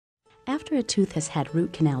After a tooth has had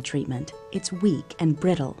root canal treatment, it's weak and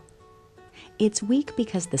brittle. It's weak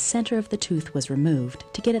because the center of the tooth was removed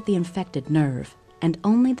to get at the infected nerve, and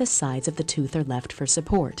only the sides of the tooth are left for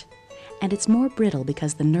support. And it's more brittle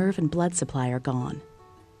because the nerve and blood supply are gone.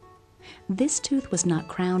 This tooth was not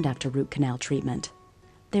crowned after root canal treatment.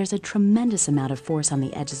 There's a tremendous amount of force on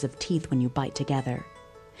the edges of teeth when you bite together.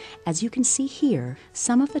 As you can see here,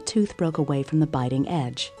 some of the tooth broke away from the biting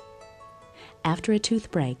edge. After a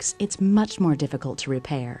tooth breaks, it's much more difficult to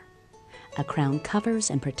repair. A crown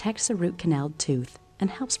covers and protects a root canaled tooth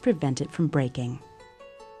and helps prevent it from breaking.